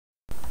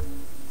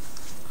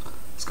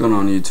What's going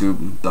on,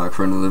 YouTube? Back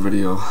for another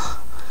video.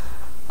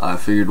 I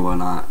figured why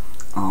not.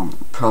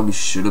 Probably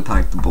should have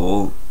packed the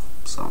bowl,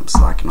 so I'm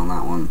slacking on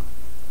that one.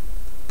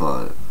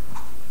 But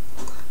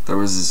there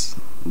was this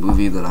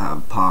movie that I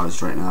have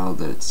paused right now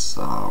that's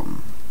what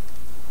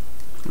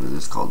is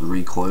this called?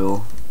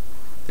 Recoil.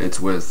 It's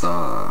with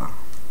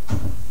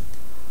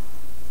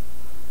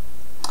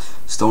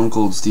Stone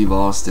Cold Steve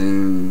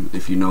Austin,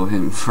 if you know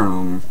him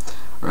from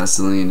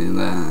wrestling, and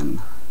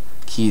then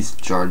Keith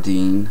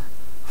Jardine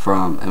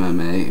from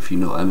MMA, if you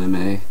know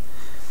MMA,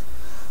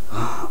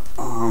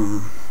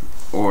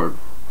 or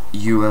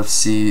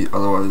UFC,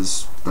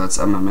 otherwise that's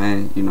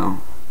MMA, you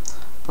know.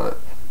 But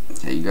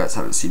yeah, you guys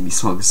haven't seen me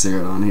smoke a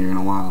cigarette on here in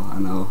a while. I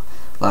know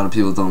a lot of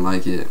people don't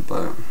like it,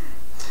 but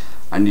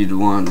I needed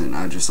one and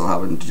I just so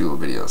happened to do a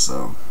video,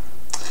 so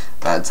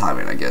bad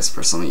timing, I guess,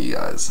 for some of you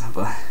guys,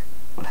 but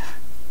whatever.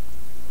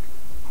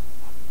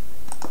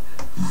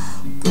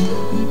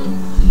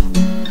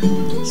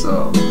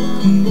 So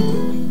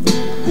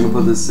I'm gonna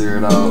put this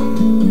cigarette out,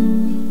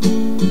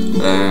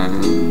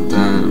 and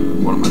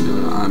then what am I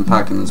doing? I'm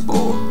packing this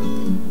bowl.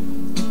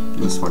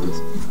 This fucking,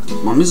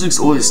 my music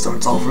always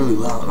starts off really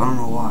loud. I don't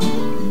know why.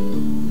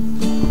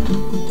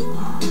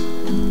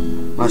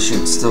 My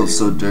shit's still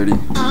so dirty.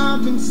 I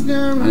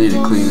need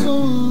to clean it.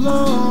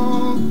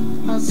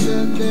 I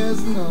said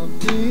there's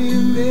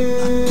nothing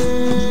there.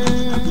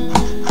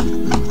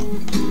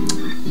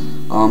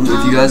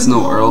 If you guys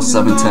know Earl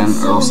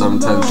 710, Earl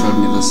 710 showed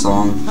me this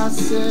song,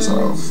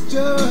 so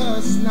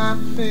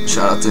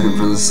shout out to him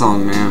for this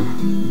song,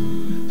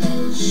 man.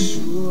 As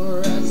sure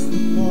as the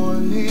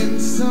morning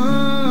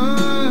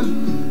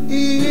sun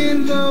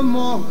in the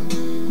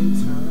morning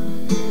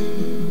time,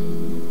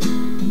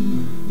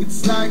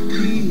 it's like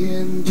the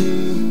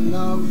ending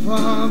of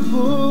a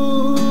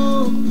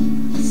book.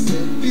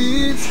 Said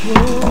it's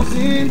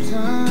closing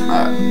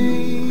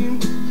time.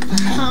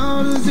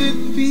 How does it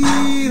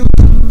feel?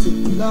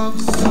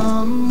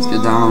 Let's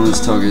get down on this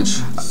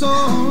tuggage.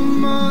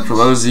 For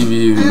those of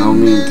you who know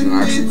me, can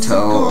actually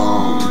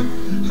tell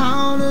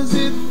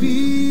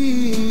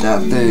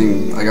that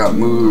thing, I got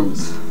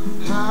moved.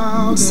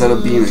 Instead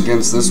of being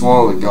against this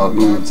wall, it got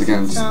moved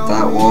against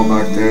that wall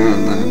back there,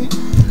 and then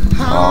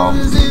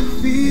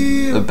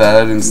the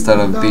bed, instead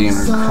of being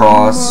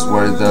across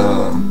where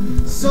the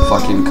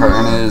fucking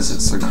curtain is,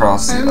 it's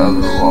across the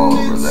other wall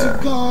over there.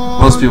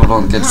 Most people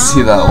don't get to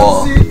see that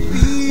wall.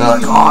 They're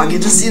like, oh, I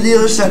get to see the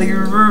other side of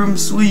your room,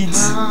 sweet.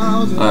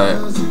 Alright,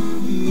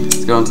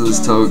 let's go into this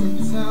toke.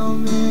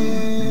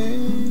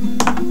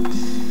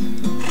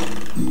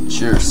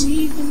 Cheers.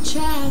 We've been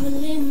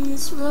traveling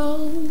this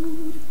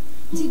road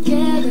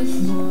together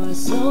for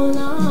so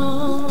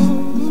long,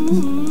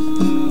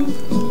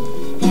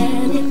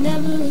 and it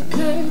never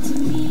occurred to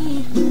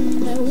me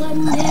that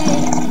one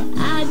day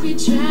I'd be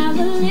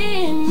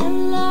traveling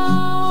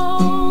alone,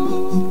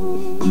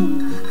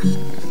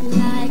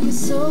 like a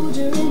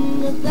soldier in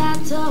the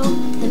battle,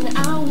 and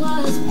I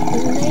was the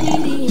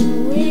lady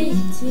in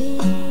waiting.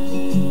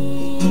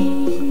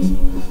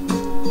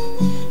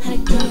 I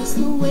guess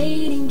the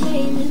waiting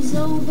game is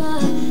over,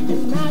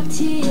 and my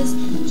tears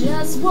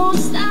just won't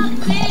stop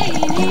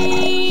fading.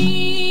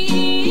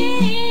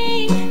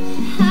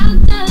 How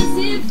does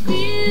it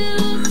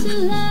feel to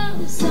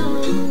love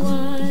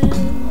someone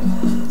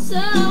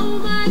so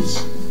much,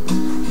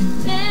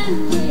 then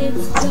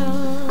it's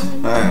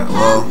gone? Alright,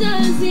 well, how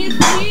does it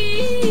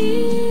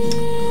feel?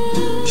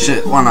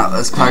 Shit, why not?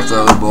 Let's pack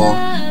the other bowl.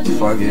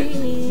 Fuck it.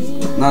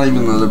 Not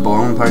even the other bowl,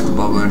 I'm gonna pack the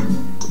bubbler.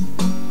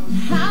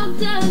 How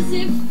does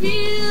it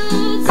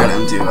feel? Gotta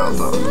empty it out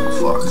though.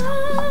 Fuck.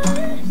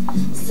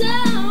 So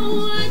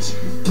much,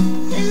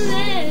 and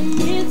then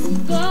it's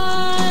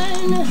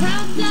gone.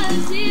 How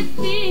does it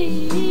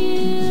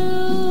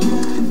feel?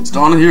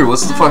 Still wanna hear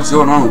what's the fuck's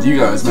going on with you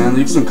guys, man.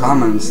 Leave some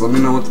comments. Let me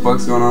know what the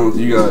fuck's going on with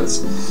you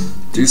guys.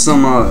 Do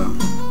some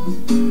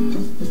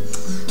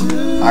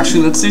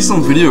actually, let's see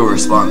some video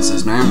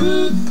responses,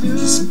 man.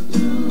 Just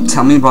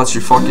tell me about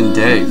your fucking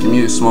day. Give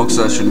me a smoke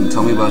session and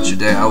tell me about your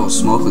day. I will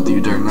smoke with you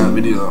during that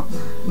video,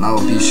 and I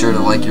will be sure to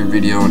like your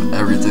video and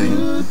everything.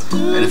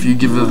 And if you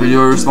give a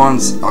video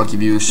response, I'll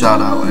give you a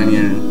shout out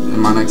in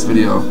my next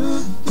video.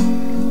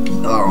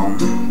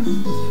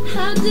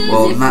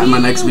 Well, not in my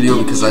next video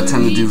because I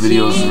tend to do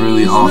videos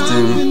really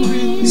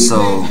often.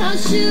 So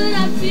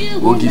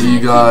we'll give you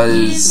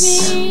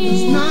guys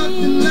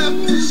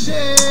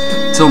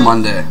till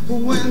Monday.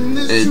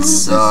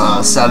 It's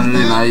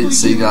Saturday night,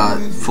 so you got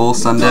full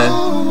Sunday,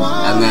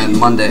 and then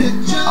Monday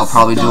I'll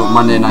probably do a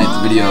Monday night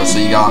video, so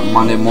you got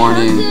Monday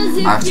morning,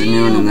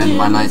 afternoon, and then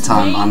my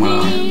nighttime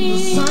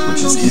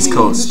which is East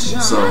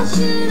Coast, so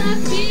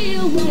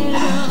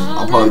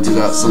I'll probably do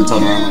that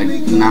sometime around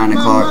like 9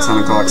 o'clock, 10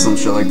 o'clock, some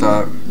shit like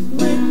that.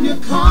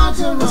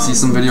 Let's see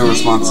some video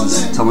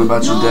responses. Tell me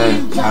about your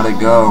day. How'd it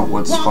go?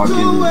 What's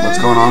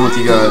going on with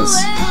you guys?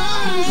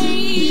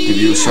 Give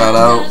you a shout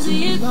out.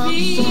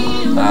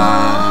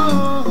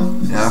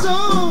 Yeah.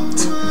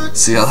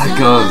 See how that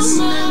goes.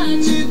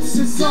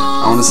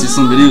 I want to see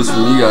some videos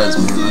from you guys,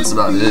 man. That's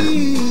about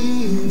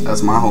it.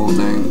 That's my whole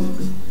thing.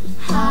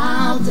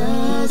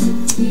 does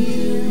it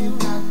feel?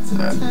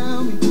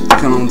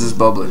 Come on with this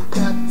bubbler.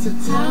 How does it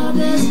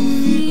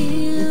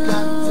feel?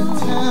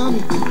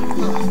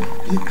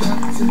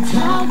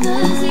 How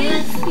does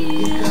it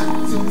feel?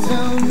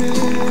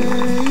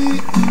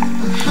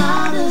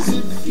 How does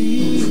it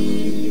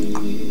feel?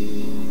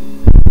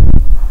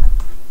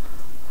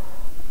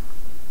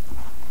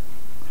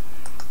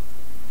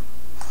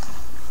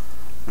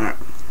 Alright.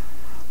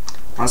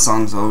 My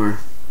song's over,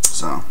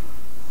 so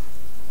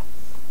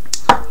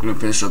I'm gonna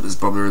finish up this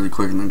bubbler really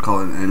quick and then call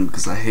it an end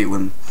because I hate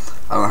when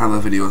I don't have a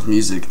video with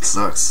music. It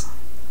sucks.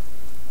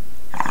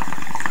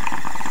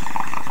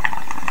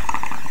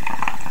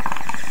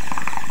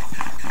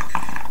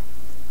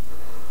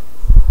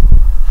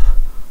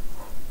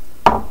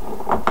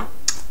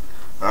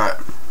 Alright.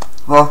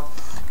 Well,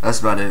 that's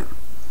about it.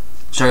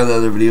 Check out the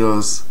other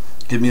videos.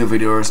 Give me a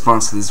video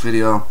response to this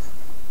video.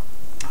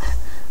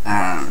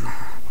 And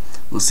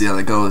we'll see how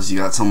that goes. You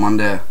got till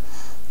Monday.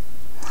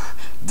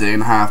 Day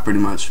and a half pretty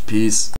much. Peace.